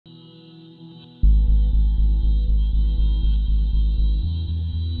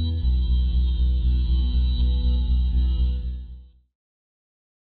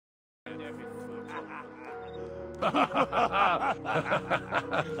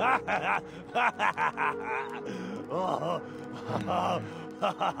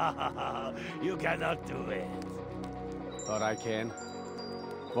You cannot do it. But I can.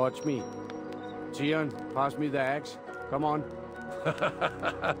 Watch me. Tion, pass me the axe. Come on.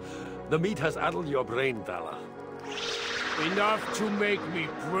 The meat has addled your brain, Valor. Enough to make me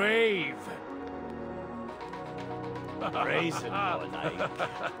brave. Brazen, more like.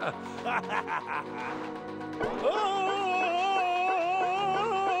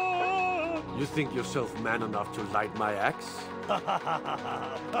 You think yourself man enough to light my axe?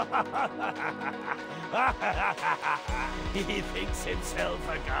 He thinks himself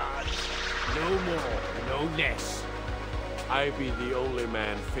a god. No more, no less. I be the only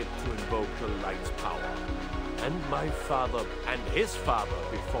man fit to invoke the light's power. And my father and his father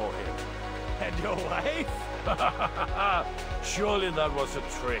before him. And your wife? Surely that was a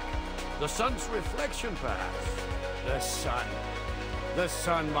trick. The sun's reflection, perhaps. The sun. The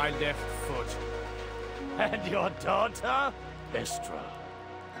sun, my left foot. And your daughter? Estra.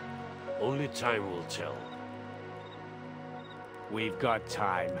 Only time will tell. We've got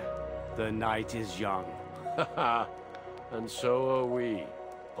time. The night is young. And so are we,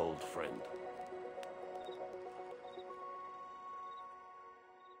 old friend.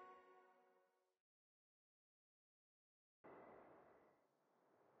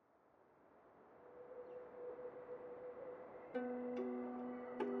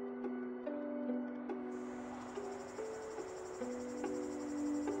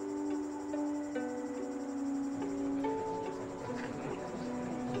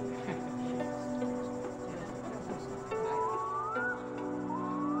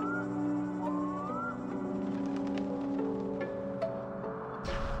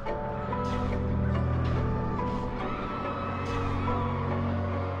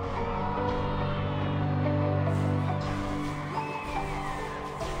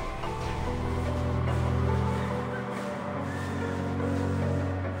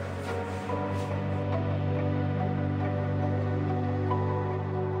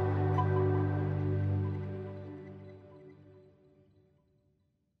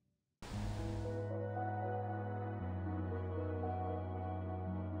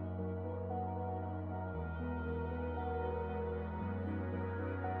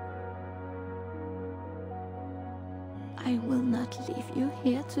 I will not leave you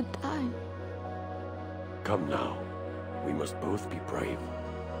here to die. Come now. We must both be brave.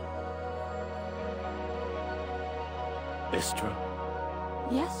 Estra,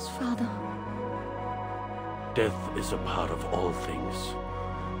 Yes, Father. death is a part of all things.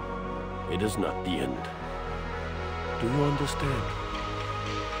 It is not the end. Do you understand?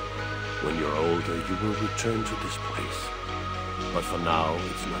 When you're older, you will return to this place. But for now,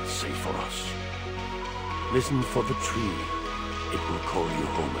 it's not safe for us. Listen for the tree. It will call you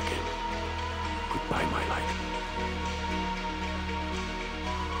home again. Goodbye, my light.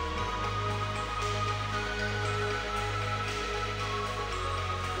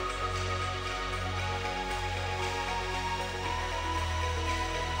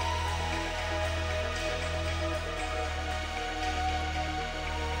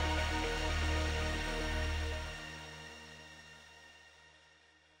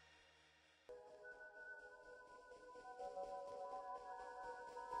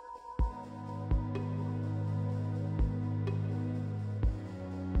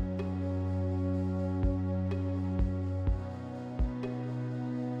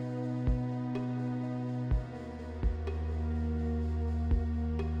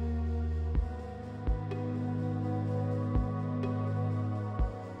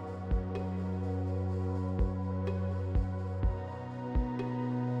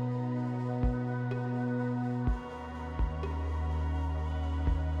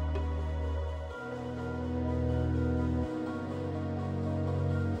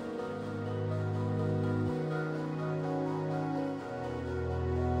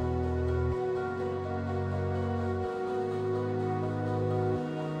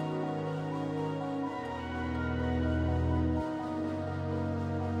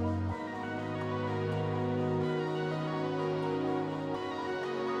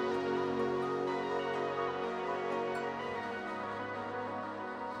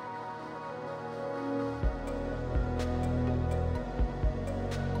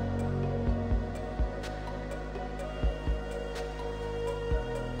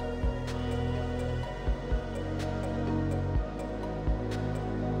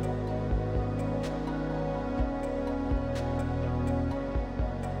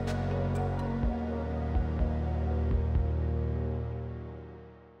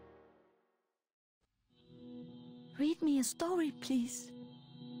 a story, please?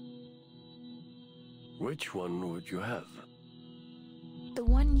 Which one would you have? The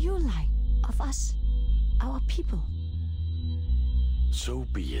one you like, of us, our people. So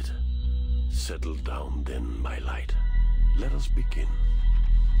be it. Settle down then, my light. Let us begin.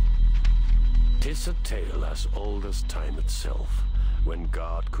 'Tis a tale as old as time itself, when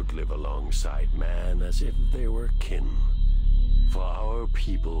God could live alongside man as if they were kin. For our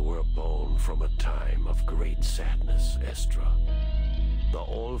people were born from a time of great sadness, Estra. The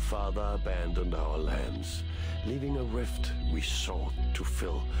All-Father abandoned our lands, leaving a rift we sought to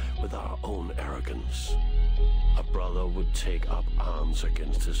fill with our own arrogance. A brother would take up arms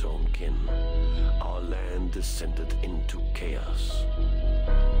against his own kin. Our land descended into chaos.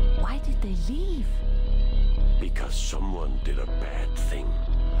 Why did they leave? Because someone did a bad thing,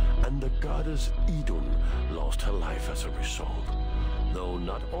 and the goddess Idun lost her life as a result. Though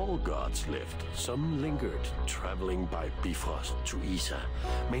not all gods lived, some lingered, traveling by Bifrost to Isa,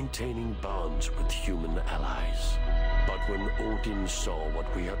 maintaining bonds with human allies. But when Odin saw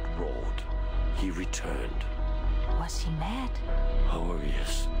what we had wrought, he returned. Was he mad? Oh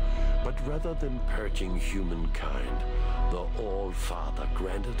yes, but rather than purging humankind, the All-Father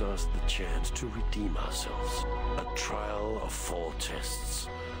granted us the chance to redeem ourselves. A trial of 4 tests.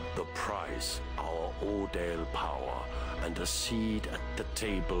 The prize, our Odale power, and a seat at the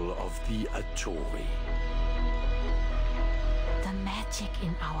table of the Atone. The magic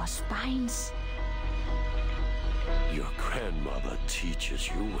in our spines. Your grandmother teaches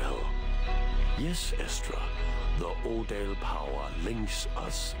you well. Yes, Estra, the Odale power links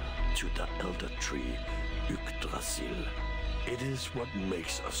us to the elder tree, Yggdrasil. It is what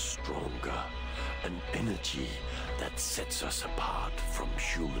makes us stronger, an energy that sets us apart from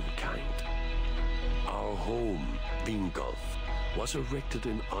humankind. Our home, Vingolf, was erected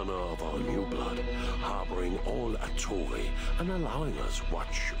in honor of our new blood, harboring all Atone and allowing us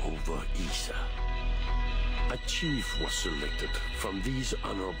watch over Isa. A chief was selected from these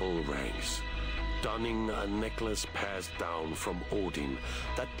honorable ranks, donning a necklace passed down from Odin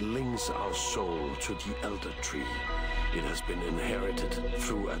that links our soul to the elder tree. It has been inherited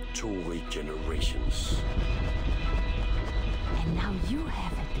through Atone generations. And now you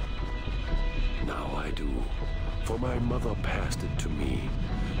have it. Now I do, for my mother passed it to me.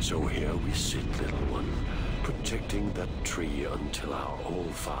 So here we sit, little one, protecting that tree until our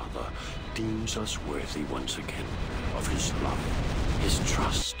All-Father deems us worthy once again of his love, his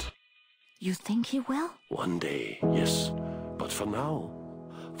trust. You think he will? One day, yes, but for now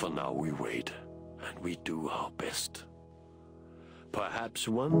we wait, and we do our best. Perhaps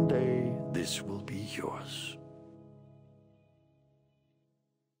one day this will be yours.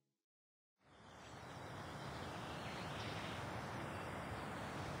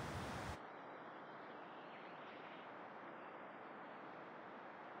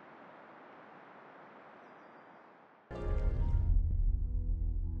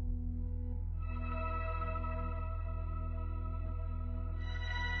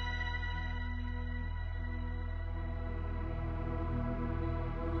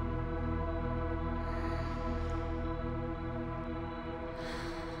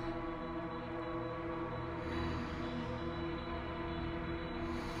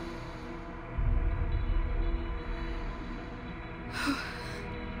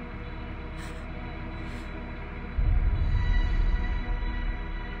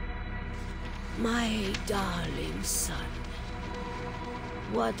 My darling son,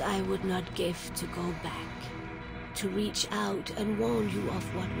 what I would not give to go back, to reach out and warn you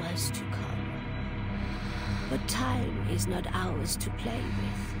of what was to come. But time is not ours to play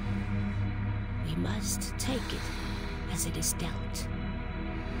with. We must take it as it is dealt.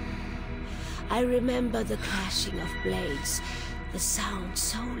 I remember the clashing of blades, the sound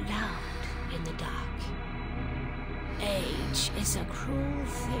so loud in the dark. Age is a cruel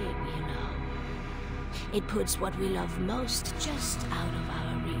thing, you know. It puts what we love most just out of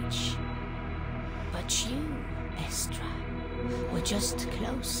our reach. But you, Estra, were just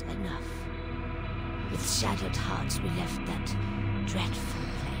close enough. With shattered hearts we left that dreadful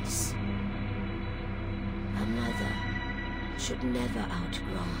place. A mother should never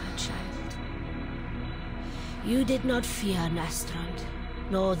outgrow her child. You did not fear Nastrand,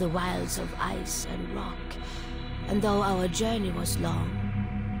 nor the wilds of ice and rock, and though our journey was long,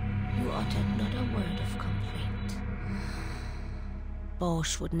 you uttered not a word of complaint.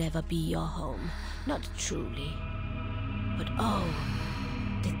 Borsch would never be your home, not truly. But oh,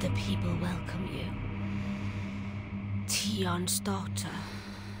 did the people welcome you. Tion's daughter,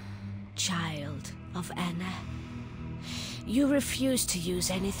 child of Anna. You refused to use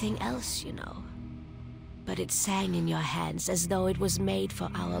anything else, you know. but it sang in your hands as though it was made for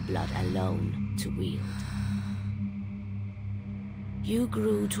our blood alone to wield. You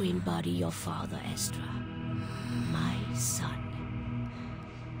grew to embody your father, Estra, my son.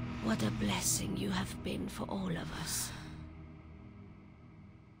 What a blessing you have been for all of us.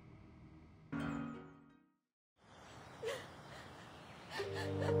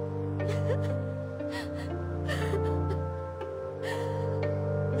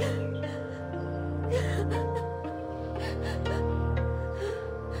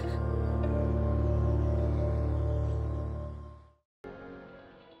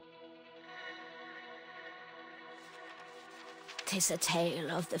 Tis a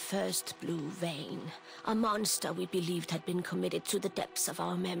tale of the first blue vein, a monster we believed had been committed to the depths of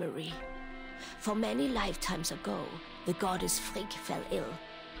our memory. For many lifetimes ago, the goddess Frigg fell ill,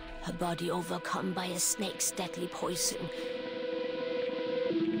 her body overcome by a snake's deadly poison.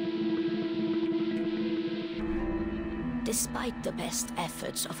 Despite the best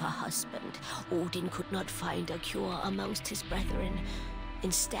efforts of her husband, Odin could not find a cure amongst his brethren.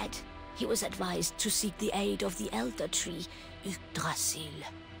 Instead, he was advised to seek the aid of the elder tree, Yggdrasil,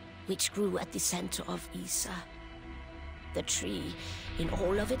 which grew at the center of Isa. The tree, in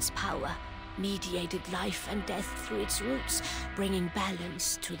all of its power, mediated life and death through its roots, bringing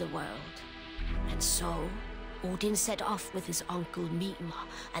balance to the world. And so, Odin set off with his uncle Mima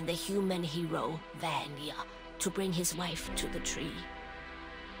and the human hero Vanya to bring his wife to the tree.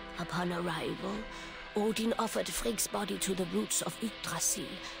 Upon arrival, Odin offered Frigg's body to the roots of Yggdrasil,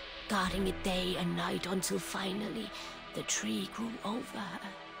 guarding it day and night until finally the tree grew over her,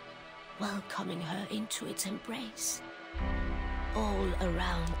 welcoming her into its embrace. All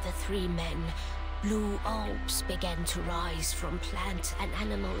around the three men, blue orbs began to rise from plant and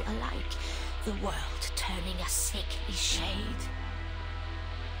animal alike, the world turning a sickly shade.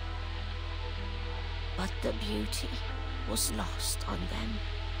 But the beauty was lost on them.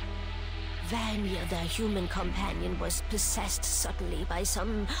 Vanya, their human companion, was possessed suddenly by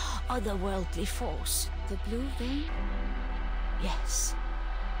some otherworldly force. The blue vein? Yes.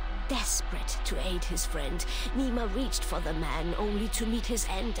 Desperate to aid his friend, Mima reached for the man only to meet his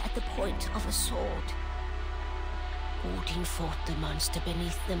end at the point of a sword. Odin fought the monster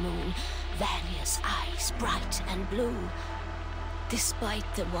beneath the moon, Vanya's eyes bright and blue.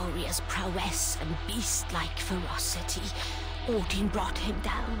 Despite the warrior's prowess and beast-like ferocity, Odin brought him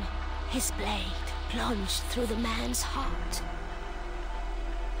down. His blade plunged through the man's heart.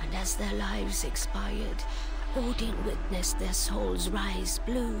 And as their lives expired, Odin witnessed their souls rise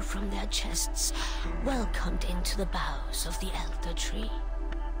blue from their chests, welcomed into the boughs of the elder tree.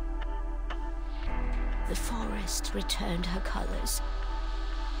 The forest returned her colors,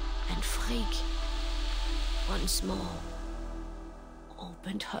 and Frigg, once more,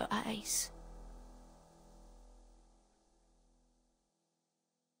 opened her eyes.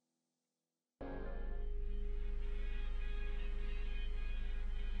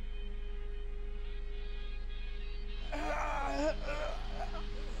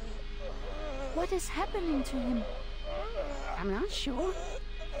 What is happening to him? I'm not sure.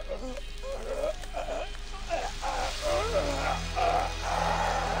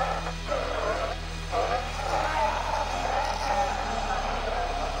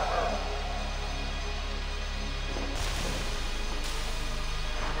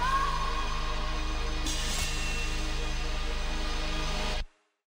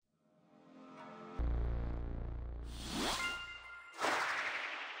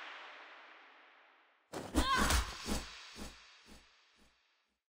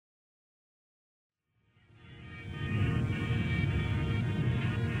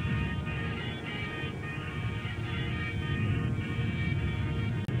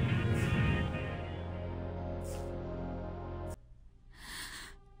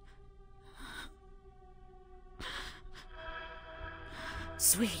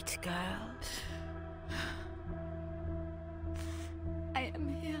 Sweet girl. I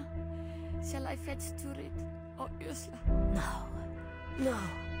am here. Shall I fetch Turid or Ursula? No. No.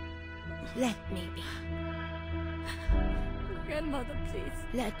 Let me be. Grandmother, please.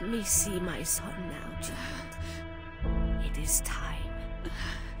 Let me see my son now, child. It is time.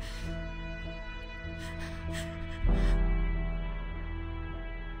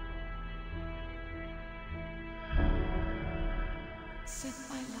 Send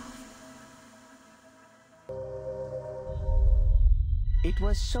my love. It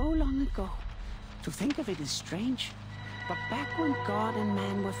was so long ago. To think of it is strange. But back when God and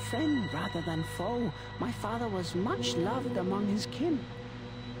man were friend rather than foe, my father was much loved among his kin.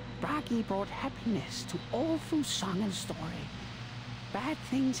 Bragi brought happiness to all through song and story. Bad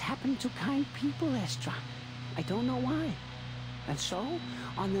things happen to kind people, Estra. I don't know why. And so,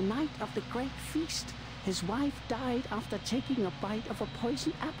 on the night of the great feast, his wife died after taking a bite of a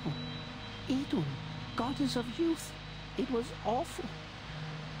poisoned apple. Idun, goddess of youth. It was awful.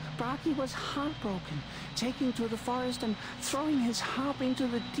 Bragi was heartbroken, taking to the forest and throwing his harp into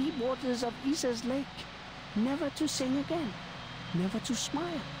the deep waters of Isa's lake. Never to sing again, never to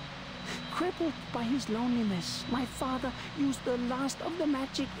smile. Crippled by his loneliness, my father used the last of the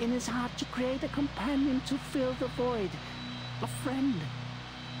magic in his heart to create a companion to fill the void. A friend.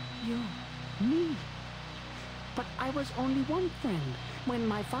 You. Me. But I was only one friend, when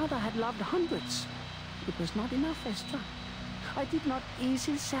my father had loved hundreds. It was not enough, Estra. I did not ease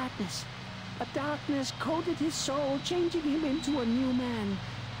his sadness. A darkness coated his soul, changing him into a new man.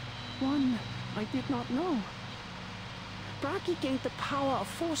 One I did not know. Bragi gained the power of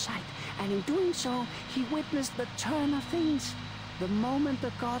foresight, and in doing so, he witnessed the turn of things. The moment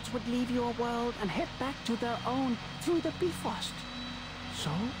the gods would leave your world and head back to their own through the Bifrost. So,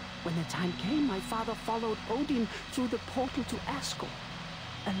 when the time came, my father followed Odin through the portal to Asgard.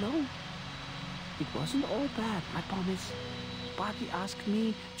 Alone. It wasn't all bad, I promise. Bragi asked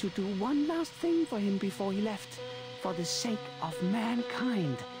me to do one last thing for him before he left. For the sake of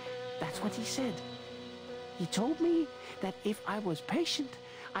mankind. That's what he said. He told me that if I was patient,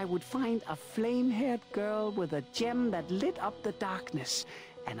 I would find a flame-haired girl with a gem that lit up the darkness,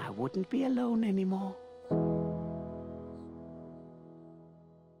 and I wouldn't be alone anymore.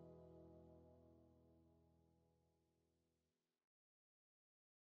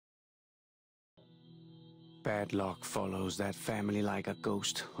 Bad luck follows that family like a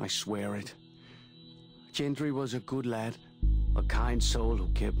ghost, I swear it. Gendry was a good lad, a kind soul who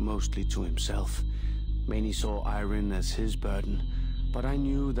kept mostly to himself. Many saw Iron as his burden, but I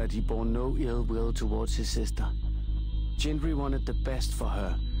knew that he bore no ill will towards his sister. Gendry wanted the best for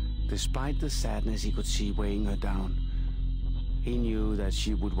her, despite the sadness he could see weighing her down. He knew that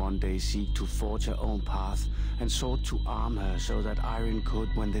she would one day seek to forge her own path, and sought to arm her so that Iron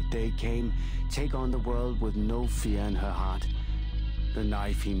could, when the day came, take on the world with no fear in her heart. The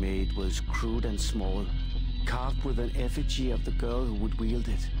knife he made was crude and small, carved with an effigy of the girl who would wield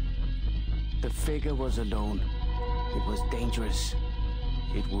it. The figure was alone. It was dangerous.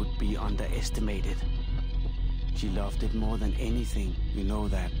 It would be underestimated. She loved it more than anything, you know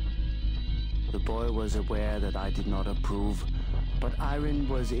that. The boy was aware that I did not approve, but Iron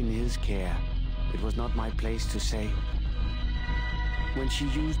was in his care. It was not my place to say. When she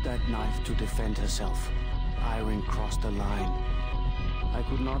used that knife to defend herself, Iron crossed a line. I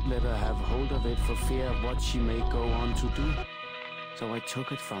could not let her have hold of it for fear of what she may go on to do. So I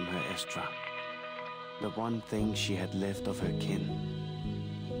took it from her, Estra. The one thing she had left of her kin.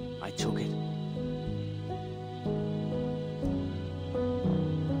 I took it.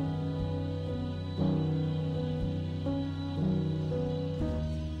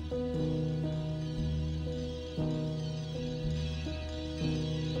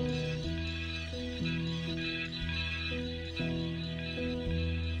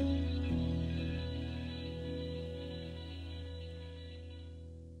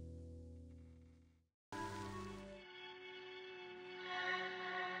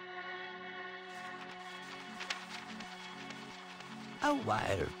 A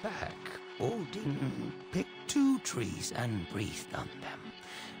while back, Odin picked 2 trees and breathed on them.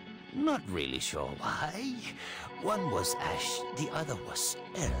 Not really sure why. One was ash, the other was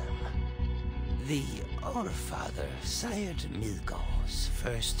elm. The Allfather sired Midgard's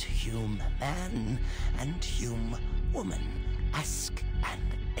first human man and human woman, Ask and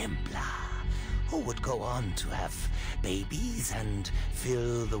Embla, who would go on to have babies and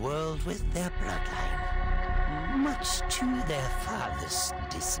fill the world with their bloodline. Much to their father's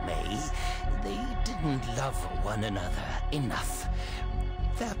dismay, they didn't love one another enough.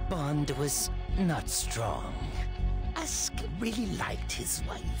 Their bond was not strong. Ask really liked his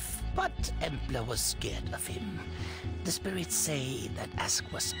wife, but Embla was scared of him. The spirits say that Ask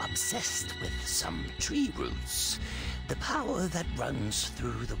was obsessed with some tree roots, the power that runs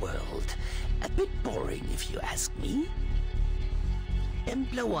through the world. A bit boring if you ask me.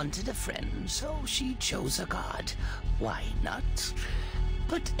 Embla wanted a friend, so she chose a god. Why not?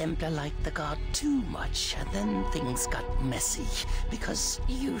 But Embla liked the god too much, and then things got messy, because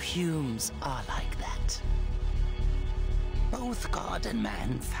you humans are like that. Both god and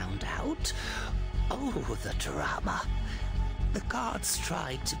man found out. Oh, the drama. The gods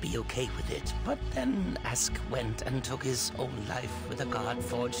tried to be okay with it, but then Ask went and took his own life with a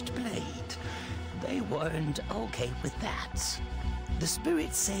god-forged blade. They weren't okay with that. The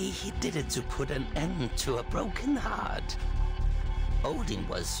spirits say he did it to put an end to a broken heart. Odin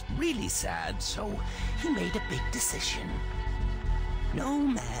was really sad, so he made a big decision. No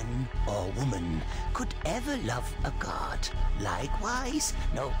man or woman could ever love a god. Likewise,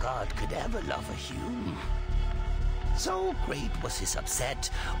 no god could ever love a human. So great was his upset,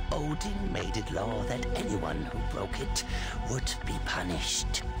 Odin made it law that anyone who broke it would be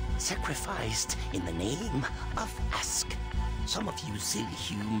punished, sacrificed in the name of Ask. Some of you silly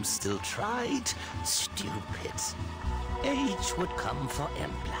humans still tried. Stupid. Age would come for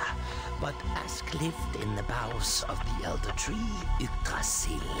Embla, but Ask lived in the boughs of the elder tree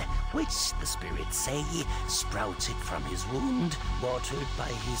Yggdrasil, which the spirits say sprouted from his wound, watered by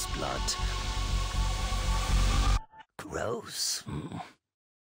his blood. Gross.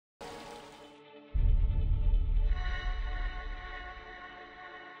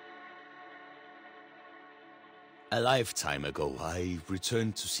 A lifetime ago, I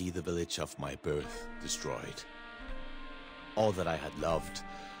returned to see the village of my birth destroyed. All that I had loved,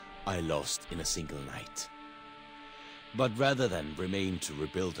 I lost in a single night. But rather than remain to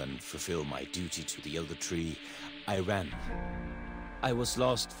rebuild and fulfill my duty to the Elder Tree, I ran. I was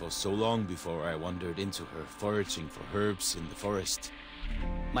lost for so long before I wandered into her, foraging for herbs in the forest.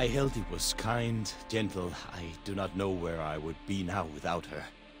 My Hildy was kind, gentle. I do not know where I would be now without her.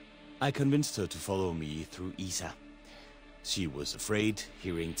 I convinced her to follow me through Isa. She was afraid,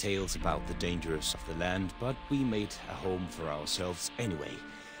 hearing tales about the dangers of the land, but we made a home for ourselves anyway,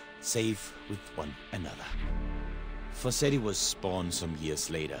 safe with one another. Forseti was born some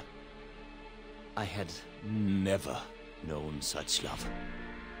years later. I had never known such love.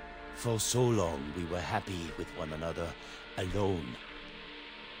 For so long we were happy with one another, alone.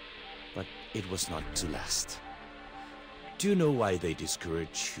 But it was not to last. Do you know why they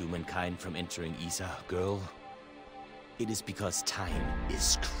discourage humankind from entering Isa, girl? It is because time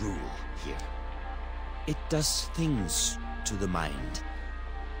is cruel here. It does things to the mind.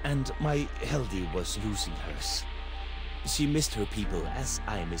 And my Hildy was losing hers. She missed her people as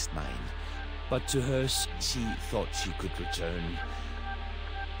I missed mine. But to hers, she thought she could return.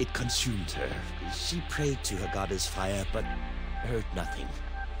 It consumed her. She prayed to her goddess fire, but heard nothing.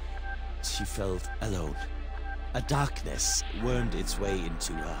 She felt alone. A darkness wormed its way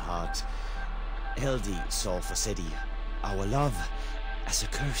into her heart. Hildy saw Forseti, our love, as a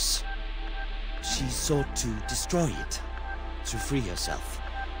curse. She sought to destroy it, to free herself.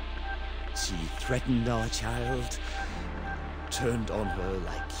 She threatened our child, turned on her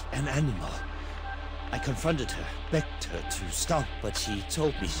like an animal. I confronted her, begged her to stop, but she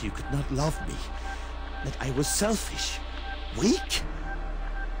told me she could not love me, that I was selfish, weak.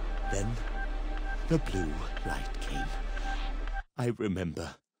 Then the blue light came. I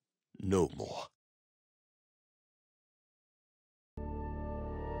remember no more.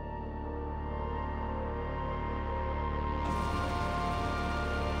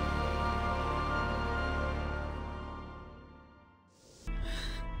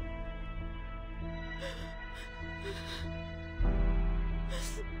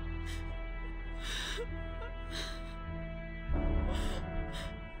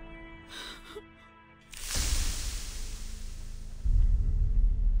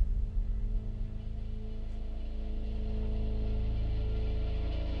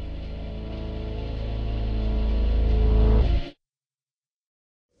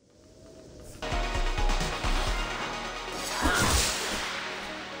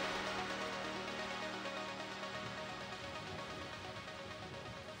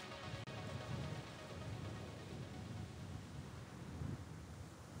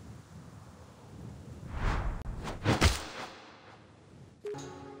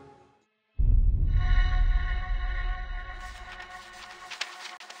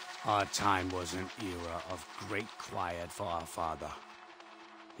 Our time was an era of great quiet for our father.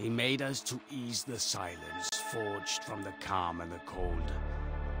 He made us to ease the silence forged from the calm and the cold.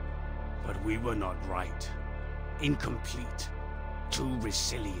 But we were not right, incomplete, too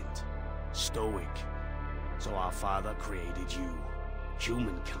resilient, stoic. So our father created you,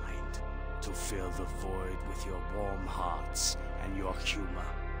 humankind, to fill the void with your warm hearts and your humor.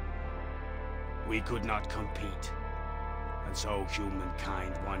 We could not compete. And so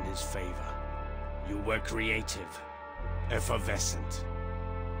humankind won his favor. You were creative, effervescent.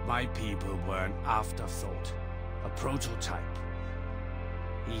 My people were an afterthought, a prototype.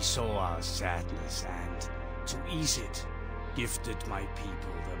 He saw our sadness and, to ease it, gifted my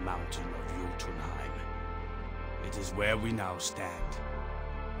people the mountain of Jotunheim. It is where we now stand.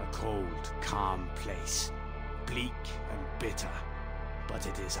 A cold, calm place, bleak and bitter, but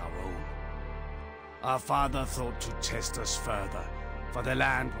it is our own. Our father thought to test us further, for the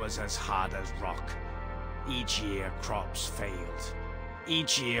land was as hard as rock. Each year crops failed,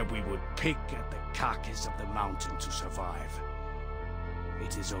 Each year we would pick at the carcass of the mountain to survive.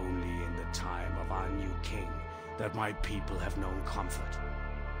 It is only in the time of our new king that my people have known comfort,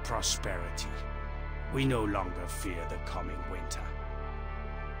 prosperity. We no longer fear the coming winter.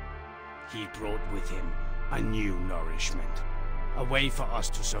 He brought with him a new nourishment, a way for us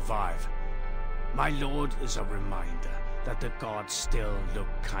to survive. My lord is a reminder that the gods still look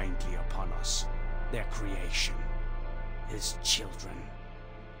kindly upon us, their creation, his children.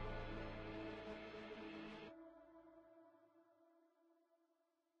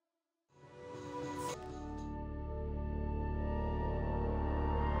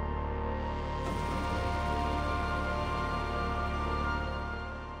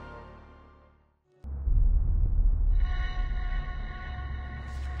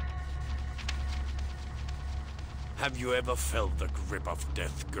 Have you ever felt the grip of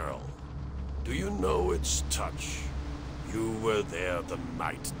death, girl? Do you know its touch? You were there the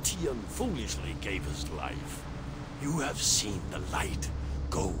night Tian foolishly gave his life. You have seen the light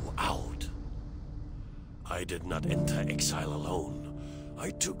go out. I did not enter exile alone. I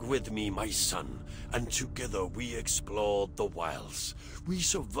took with me my son, and together we explored the wilds. We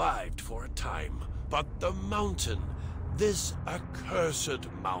survived for a time, but the mountain, this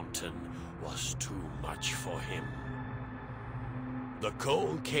accursed mountain, was too much for him. The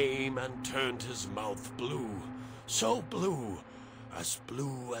cold came and turned his mouth blue, so blue as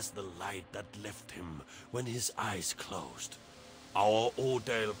the light that left him when his eyes closed. Our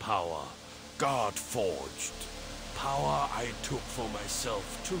Odale power, God forged. Power I took for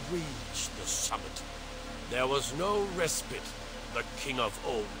myself to reach the summit. There was no respite. The king of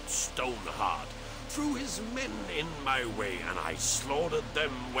old, Stoneheart, threw his men in my way, and I slaughtered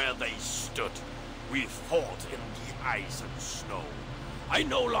them where they stood. We fought in the ice and snow. I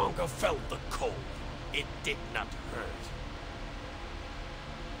no longer felt the cold. It did not hurt.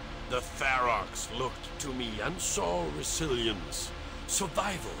 The Ferox looked to me and saw resilience,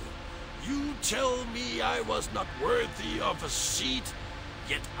 survival. You tell me I was not worthy of a seat,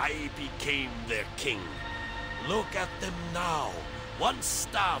 yet I became their king. Look at them now, once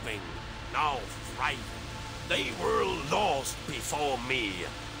starving, now thriving. They were lost before me,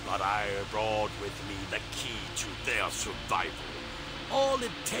 but I brought with me the key to their survival. All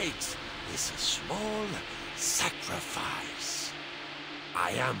it takes is a small sacrifice.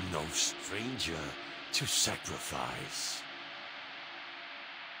 I am no stranger to sacrifice.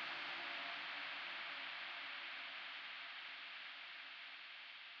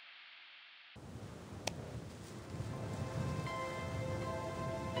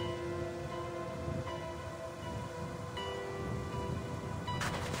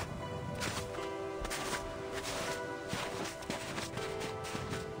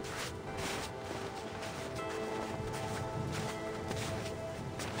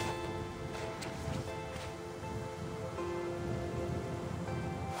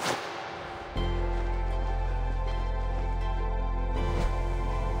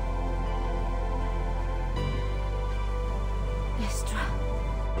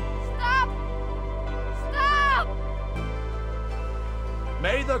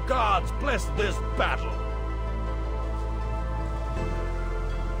 May the gods bless this battle!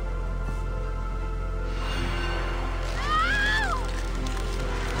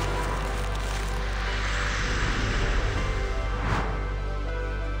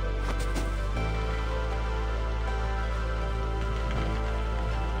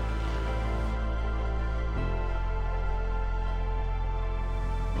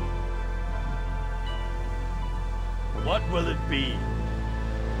 What will it be?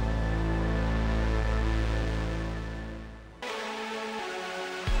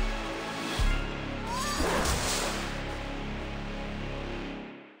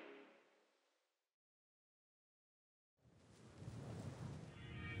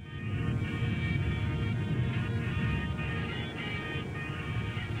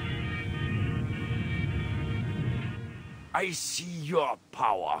 I see your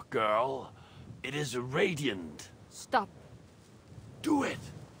power, girl. It is radiant. Stop. Do it.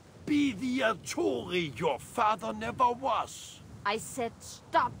 Be the Atone your father never was. I said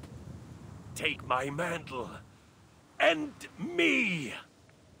stop. Take my mantle. And me.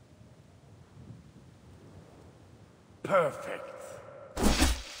 Perfect.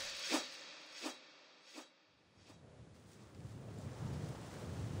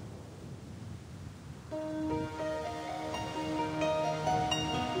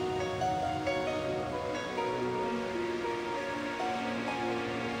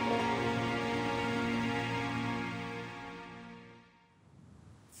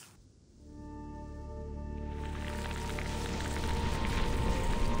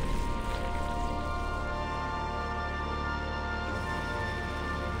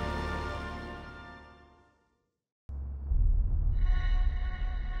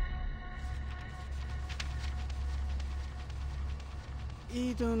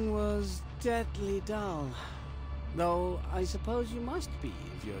 Eden was deadly dull. Though I suppose you must be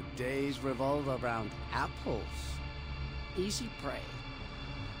if your days revolve around apples. Easy prey.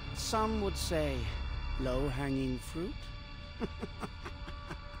 Some would say low-hanging fruit.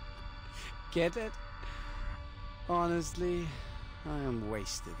 Get it? Honestly, I am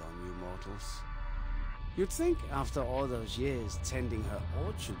wasted on you mortals. You'd think after all those years tending her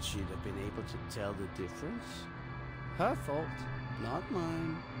orchard she'd have been able to tell the difference. Her fault, not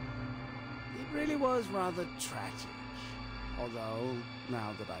mine. It really was rather tragic. Although,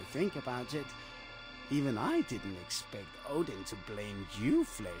 now that I think about it, even I didn't expect Odin to blame you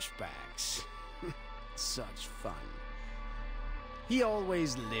fleshbacks. Such fun. He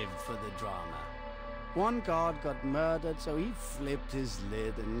always lived for the drama. One god got murdered, so he flipped his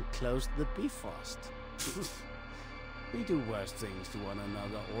lid and closed the Bifrost. We do worse things to one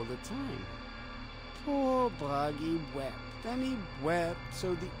another all the time. Poor Bragi wept, and he wept,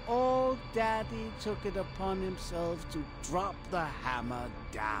 so the old daddy took it upon himself to drop the hammer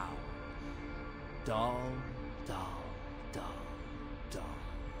down. Dull, dull, dull, dull.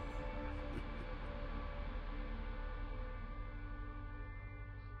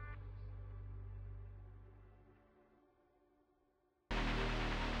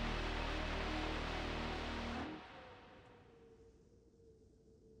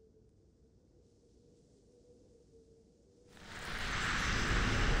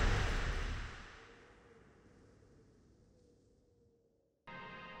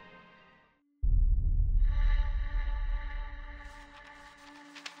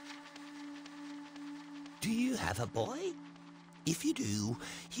 Do you have a boy? If you do,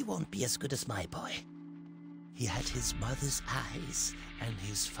 he won't be as good as my boy. He had his mother's eyes and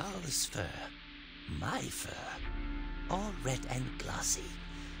his father's fur. My fur, all red and glossy.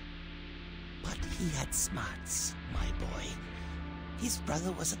 But he had smarts, my boy. His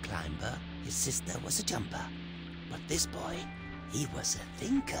brother was a climber, his sister was a jumper. But this boy, he was a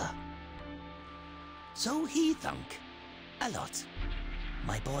thinker. So he thunk a lot.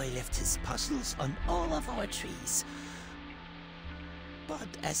 My boy left his puzzles on all of our trees. But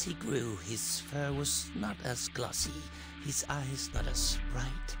as he grew, his fur was not as glossy, his eyes not as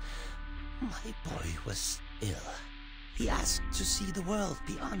bright. My boy was ill. He asked to see the world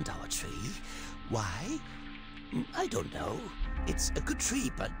beyond our tree. Why? I don't know. It's a good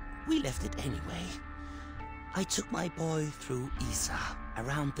tree, but we left it anyway. I took my boy through Isa,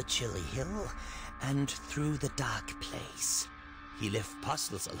 around the chilly hill, and through the dark place. He left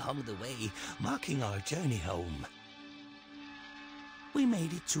puzzles along the way, marking our journey home. We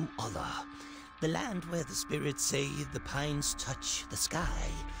made it to Ola, the land where the spirits say the pines touch the sky.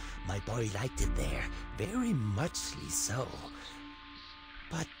 My boy liked it there, very muchly so.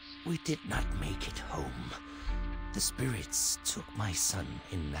 But we did not make it home. The spirits took my son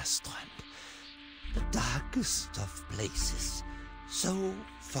in Nastrand, the darkest of places, so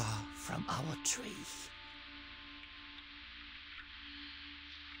far from our tree.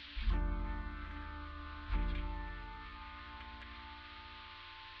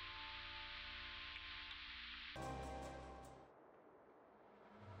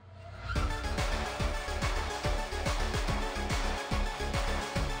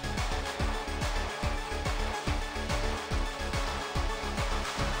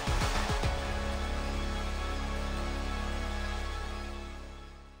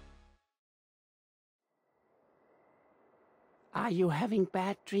 Are you having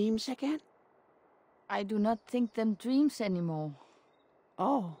bad dreams again? I do not think them dreams anymore.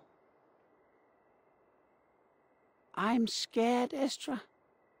 Oh. I'm scared, Estra.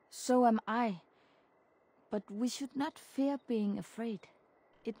 So am I. But we should not fear being afraid.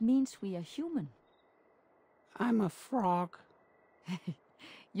 It means we are human. I'm a frog.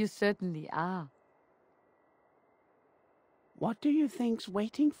 You certainly are. What do you think's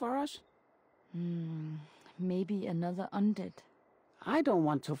waiting for us? Maybe another undead. I don't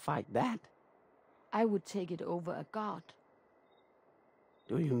want to fight that. I would take it over a god.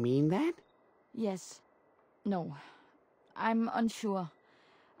 Do you mean that? Yes. No. I'm unsure.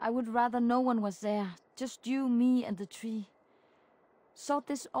 I would rather no one was there. Just you, me, and the tree. Sort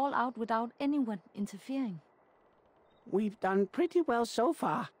this all out without anyone interfering. We've done pretty well so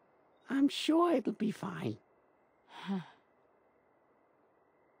far. I'm sure it'll be fine.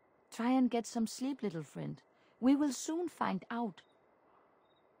 Try and get some sleep, little friend. We will soon find out.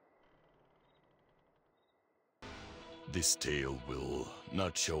 This tale will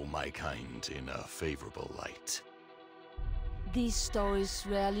not show my kind in a favorable light. These stories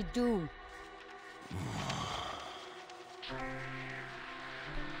rarely do.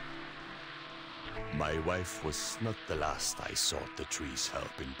 My wife was not the last I sought the tree's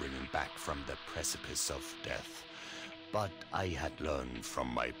help in bringing back from the precipice of death. But I had learned from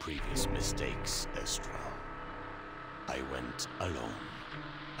my previous mistakes, Estra. I went alone.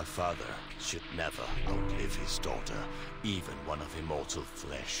 A father should never outlive his daughter, even one of immortal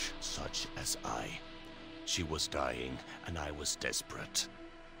flesh, such as I. She was dying, and I was desperate.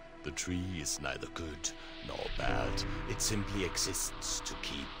 The tree is neither good nor bad. It simply exists to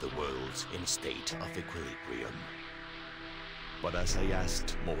keep the world in a state of equilibrium. But as I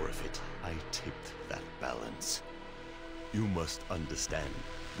asked more of it, I tipped that balance. You must understand,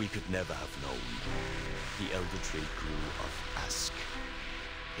 we could never have known. The elder tree grew of ask.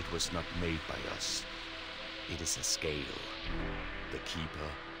 It was not made by us. It is a scale, the keeper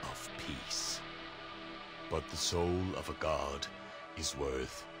of peace. But the soul of a god is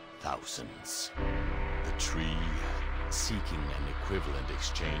worth thousands. The tree, seeking an equivalent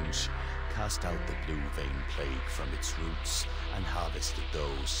exchange, cast out the blue vein plague from its roots and harvested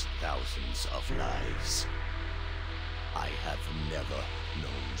those thousands of lives. I have never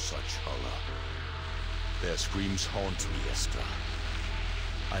known such horror. Their screams haunt me, Estra.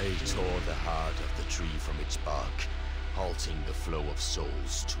 I tore the heart of the tree from its bark, halting the flow of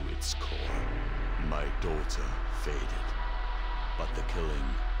souls to its core. My daughter faded, but the killing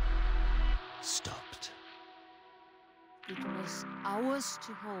stopped. It was ours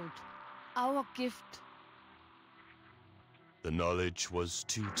to hold, our gift. The knowledge was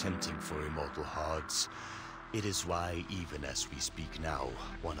too tempting for immortal hearts. It is why, even as we speak now,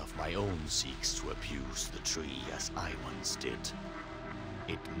 one of my own seeks to abuse the tree as I once did.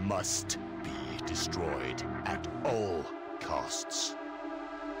 It must be destroyed at all costs.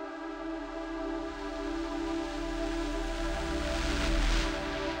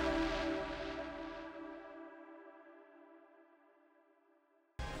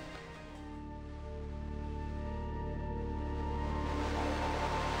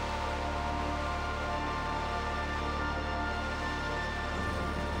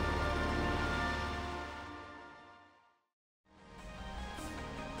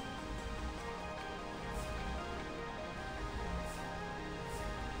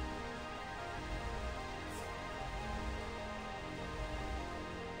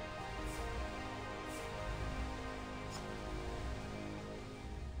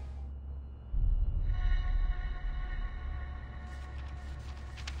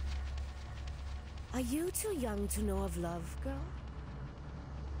 Are you too young to know of love, girl?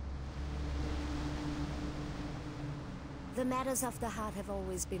 The matters of the heart have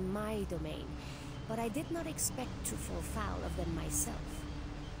always been my domain, but I did not expect to fall foul of them myself.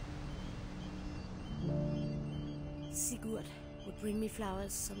 Sigurd would bring me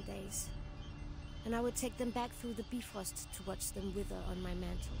flowers some days, and I would take them back through the bifrost to watch them wither on my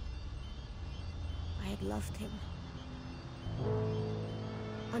mantle. I had loved him.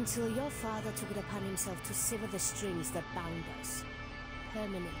 Until your father took it upon himself to sever the strings that bound us,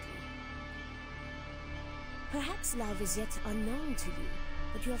 permanently. Perhaps love is yet unknown to you,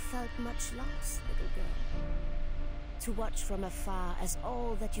 but you have felt much loss, little girl. To watch from afar as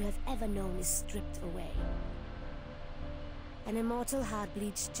all that you have ever known is stripped away. An immortal heart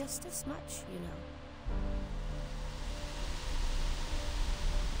bleeds just as much, you know.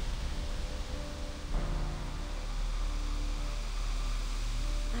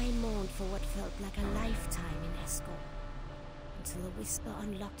 I mourned for what felt like a lifetime in Escort, until a whisper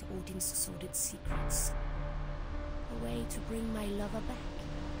unlocked Odin's sordid secrets. A way to bring my lover back.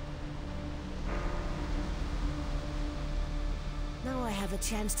 Now I have a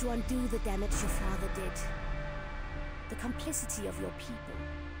chance to undo the damage your father did. The complicity of your people.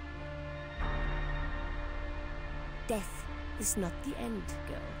 Death is not the end,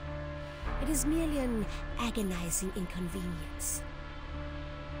 girl. It is merely an agonizing inconvenience.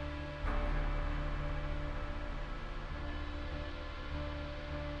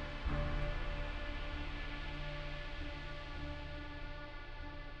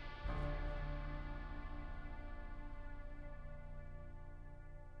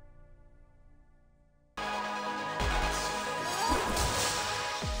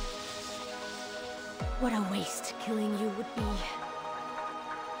 What a waste killing you would be.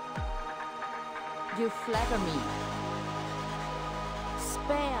 You flatter me.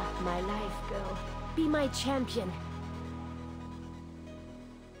 Spare my life, girl. Be my champion.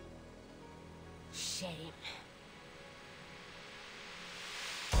 Shame.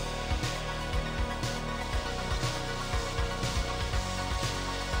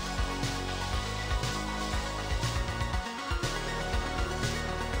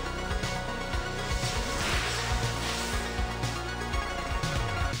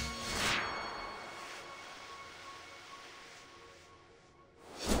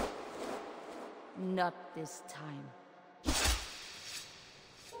 Not this time.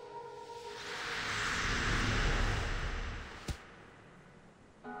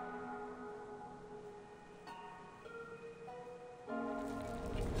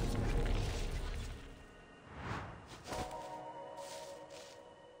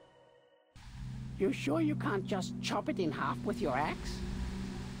 You sure you can't just chop it in half with your axe?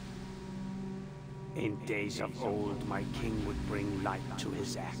 In days of old, my king would bring light to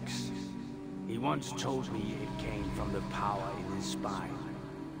his axe. He once told me it came from the power in his spine,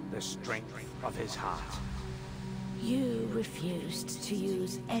 the strength of his heart. You refused to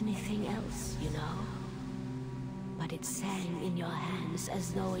use anything else, you know. But it sang in your hands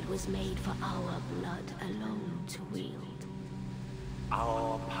as though it was made for our blood alone to wield.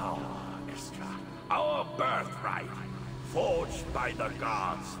 Our power, Estra. Our birthright. Forged by the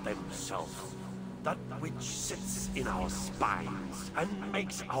gods themselves. That which sits in our spines and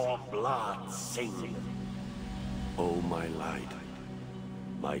makes our blood sing. Oh, my light,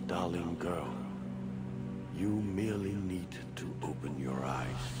 my darling girl, you merely need to open your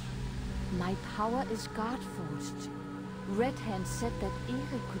eyes. My power is God-forged. Red Hand said that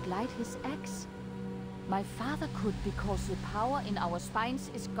Erik could light his axe. My father could because the power in our spines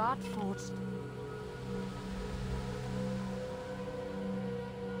is God-forged.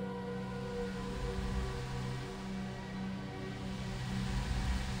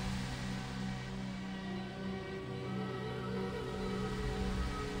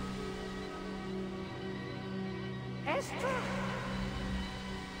 Estra!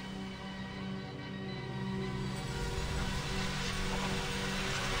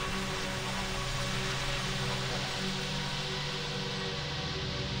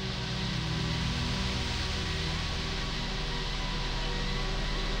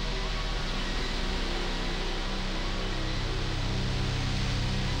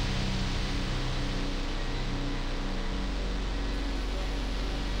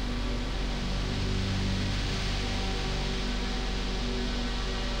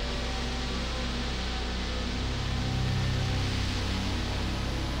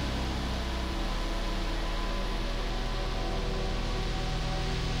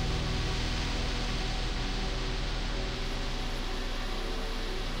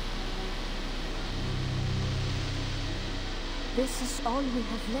 This is all we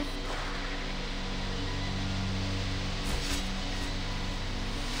have left.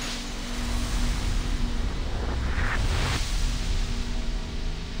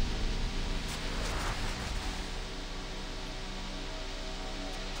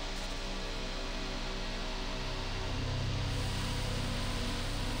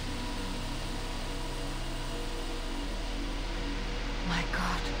 My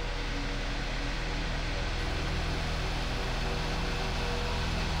God.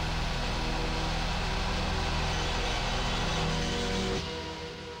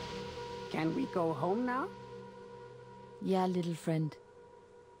 Can we go home now? Yeah, little friend.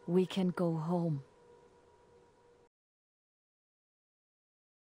 We can go home.